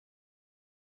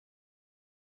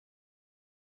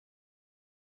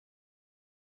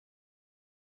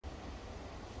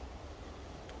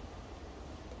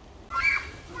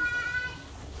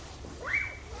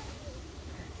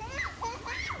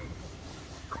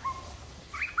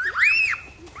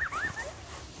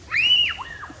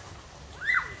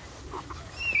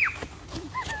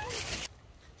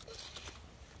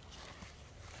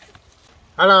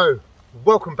Hello,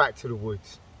 welcome back to the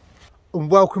woods and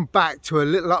welcome back to a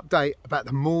little update about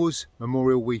the Moors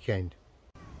Memorial Weekend.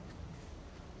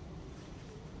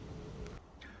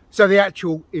 So the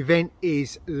actual event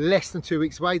is less than 2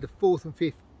 weeks away, the 4th and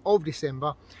 5th of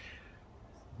December,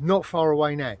 not far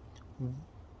away now.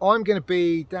 I'm going to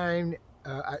be down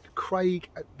at Craig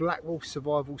at Black Wolf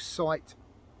Survival site.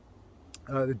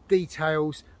 The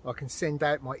details I can send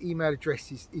out, my email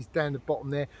address is down the bottom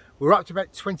there. We're up to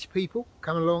about 20 people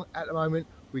coming along at the moment.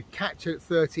 We've capped it at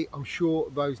 30. I'm sure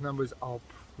those numbers are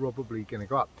probably going to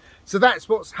go up. So that's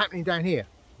what's happening down here,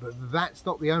 but that's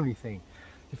not the only thing.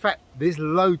 In fact, there's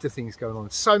loads of things going on.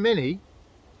 So many,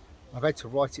 I've had to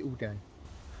write it all down.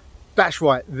 That's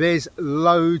right, there's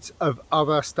loads of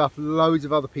other stuff, loads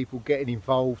of other people getting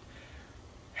involved,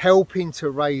 helping to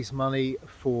raise money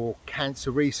for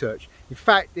cancer research. In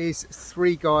fact, there's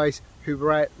 3 guys who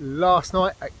were out last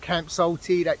night at Camp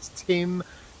Salty. That's Tim,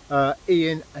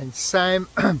 Ian and Sam,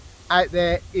 out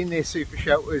there in their super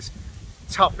shelters,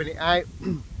 toughing it out.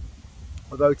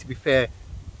 Although, to be fair,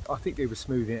 I think they were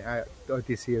smoothing it out. I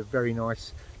did see a very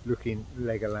nice looking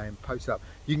leg of lamb post up.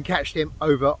 You can catch them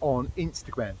over on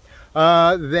Instagram.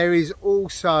 There is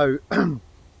also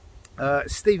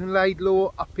Stephen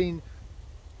Laidlaw up in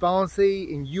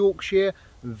Barnsley in Yorkshire.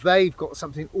 They've got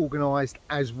something organised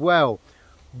as well.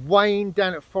 Wayne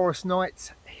down at Forest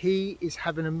Nights, he is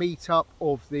having a meet-up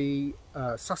of the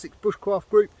Sussex Bushcraft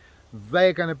group.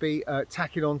 They're going to be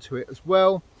tacking onto it as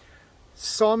well.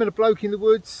 Simon, a bloke in the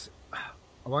woods,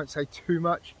 I won't say too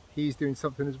much, he's doing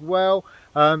something as well.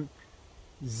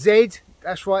 Zed,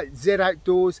 that's right, Zed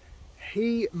Outdoors,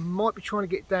 he might be trying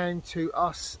to get down to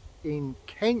us in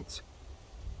Kent.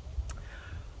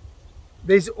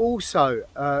 There's also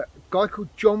a guy called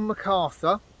John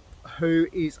MacArthur who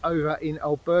is over in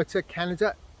Alberta,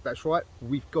 Canada. That's right,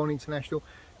 we've gone international.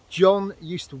 John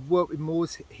used to work with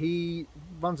Moors. He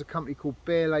runs a company called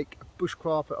Bear Lake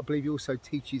Bushcraft. I believe he also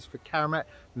teaches for Karamat.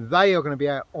 They are going to be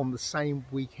out on the same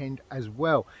weekend as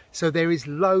well. So there is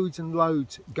loads and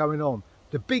loads going on.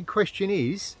 The big question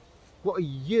is, what are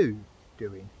you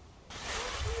doing?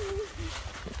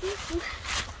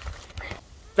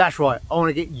 That's right, I want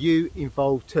to get you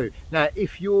involved too. Now,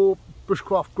 if your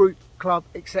bushcraft group, club,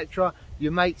 etc.,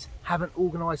 your mates haven't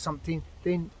organised something,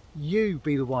 then you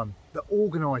be the one that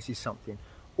organises something.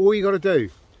 All you got to do,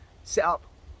 set up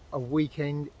a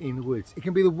weekend in the woods. It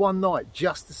can be the one night,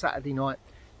 just the Saturday night.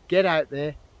 Get out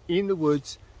there in the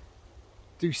woods,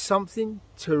 do something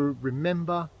to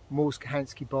remember Moors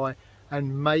Kochanski by,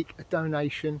 and make a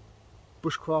donation.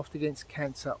 Bushcraft Against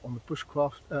Cancer on the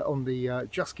Bushcraft on the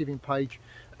Just Giving page,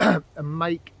 and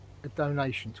make a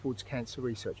donation towards cancer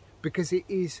research, because it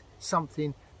is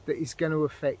something that is going to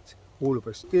affect all of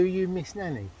us. Do you miss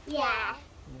Nanny? Yeah.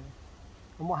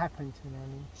 And what happened to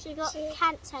Nanny? She got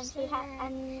cancer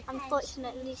and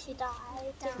unfortunately she died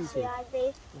of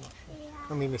CIV.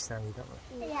 And we miss Nanny, don't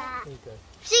we? Yeah. There you go.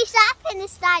 She's up in the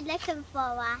side looking for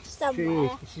us somewhere.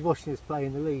 She is. She's watching us play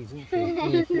in the leaves, isn't she?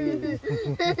 Yeah, she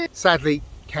is. Sadly,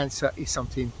 cancer is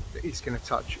something that is going to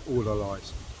touch all our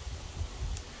lives.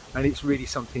 And it's really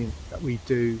something that we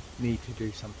do need to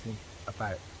do something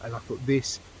about. And I thought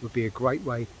this would be a great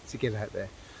way to get out there.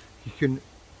 You can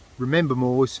remember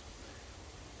Moors,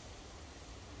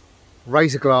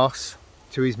 raise a glass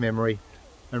to his memory,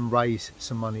 and raise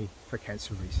some money for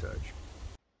cancer research.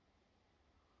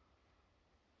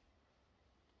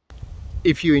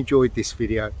 If you enjoyed this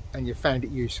video and you found it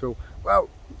useful, well,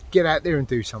 get out there and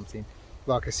do something.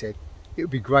 Like I said, it would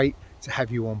be great to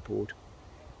have you on board.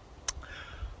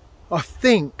 I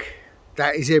think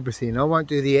that is everything. I won't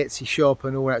do the Etsy shop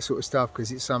and all that sort of stuff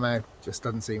because it somehow just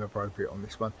doesn't seem appropriate on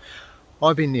this one.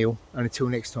 I've been Neil, and until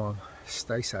next time,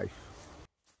 stay safe.